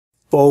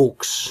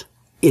Folks,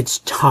 it's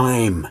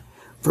time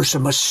for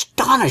some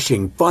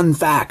astonishing fun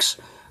facts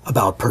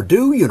about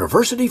Purdue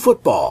University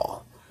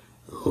football.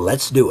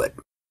 Let's do it.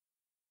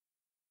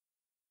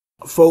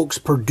 Folks,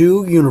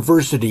 Purdue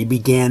University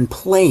began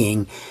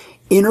playing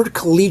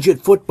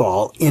intercollegiate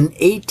football in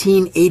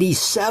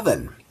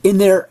 1887. In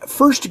their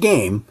first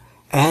game,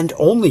 and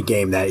only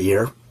game that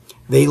year,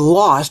 they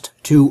lost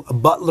to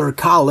Butler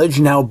College,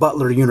 now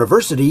Butler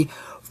University,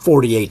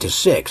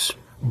 48-6.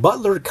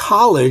 Butler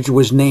College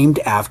was named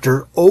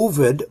after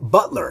Ovid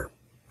Butler.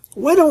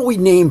 Why don't we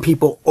name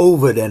people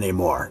Ovid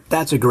anymore?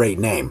 That's a great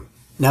name.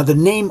 Now, the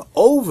name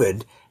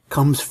Ovid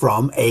comes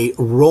from a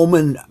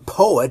Roman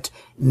poet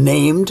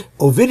named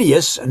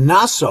Ovidius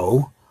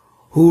Naso,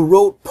 who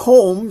wrote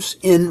poems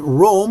in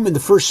Rome in the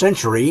 1st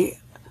century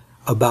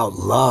about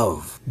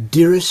love.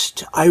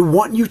 Dearest, I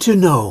want you to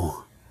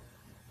know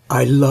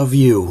I love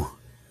you,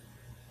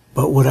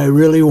 but what I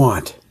really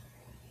want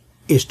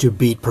is to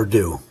beat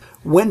Purdue.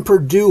 When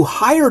Purdue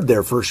hired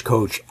their first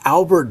coach,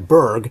 Albert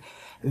Berg,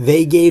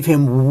 they gave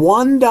him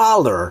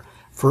 $1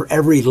 for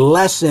every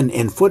lesson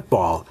in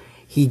football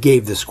he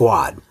gave the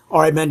squad.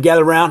 All right, men,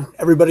 gather around.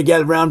 Everybody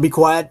gather around. Be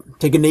quiet.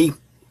 Take a knee.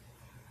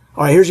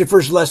 All right, here's your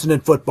first lesson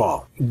in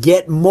football.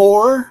 Get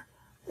more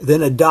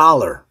than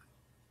 $1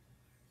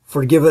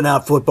 for giving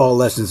out football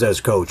lessons as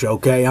coach,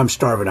 okay? I'm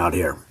starving out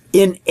here.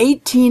 In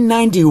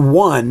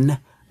 1891,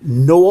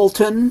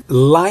 Knowlton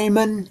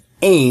Lyman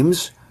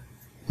Ames,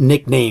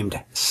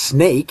 nicknamed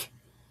Snake,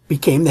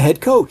 became the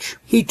head coach.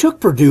 He took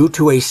Purdue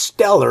to a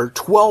stellar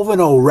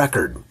 12-0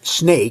 record.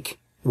 Snake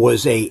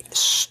was a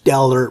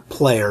stellar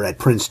player at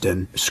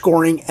Princeton,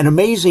 scoring an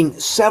amazing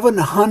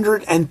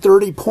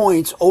 730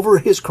 points over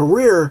his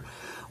career,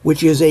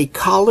 which is a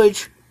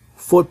college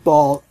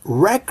football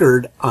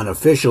record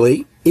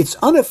unofficially. It's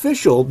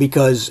unofficial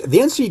because the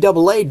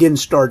NCAA didn't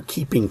start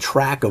keeping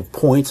track of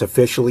points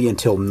officially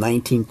until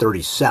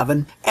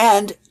 1937,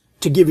 and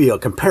to give you a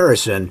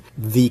comparison,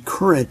 the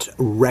current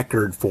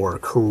record for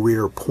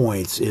career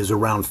points is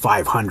around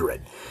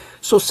 500.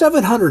 So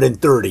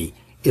 730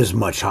 is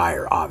much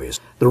higher,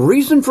 obviously. The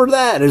reason for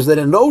that is that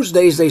in those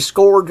days, they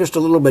scored just a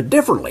little bit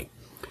differently.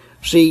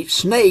 See,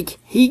 Snake,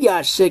 he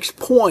got 6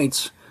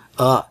 points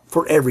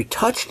for every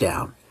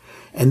touchdown.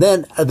 And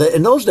then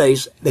in those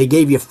days, they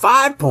gave you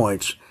 5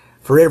 points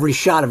for every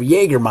shot of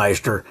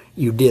Jägermeister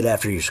you did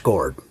after you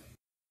scored.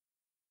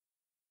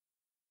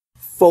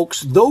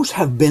 Folks, those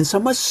have been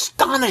some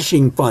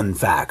astonishing fun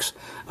facts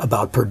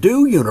about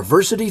Purdue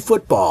University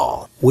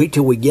football. Wait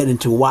till we get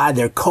into why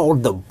they're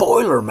called the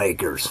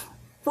Boilermakers.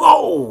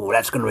 Whoa,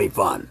 that's going to be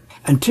fun.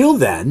 Until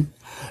then,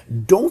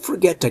 don't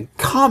forget to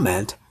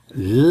comment,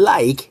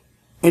 like,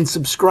 and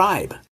subscribe.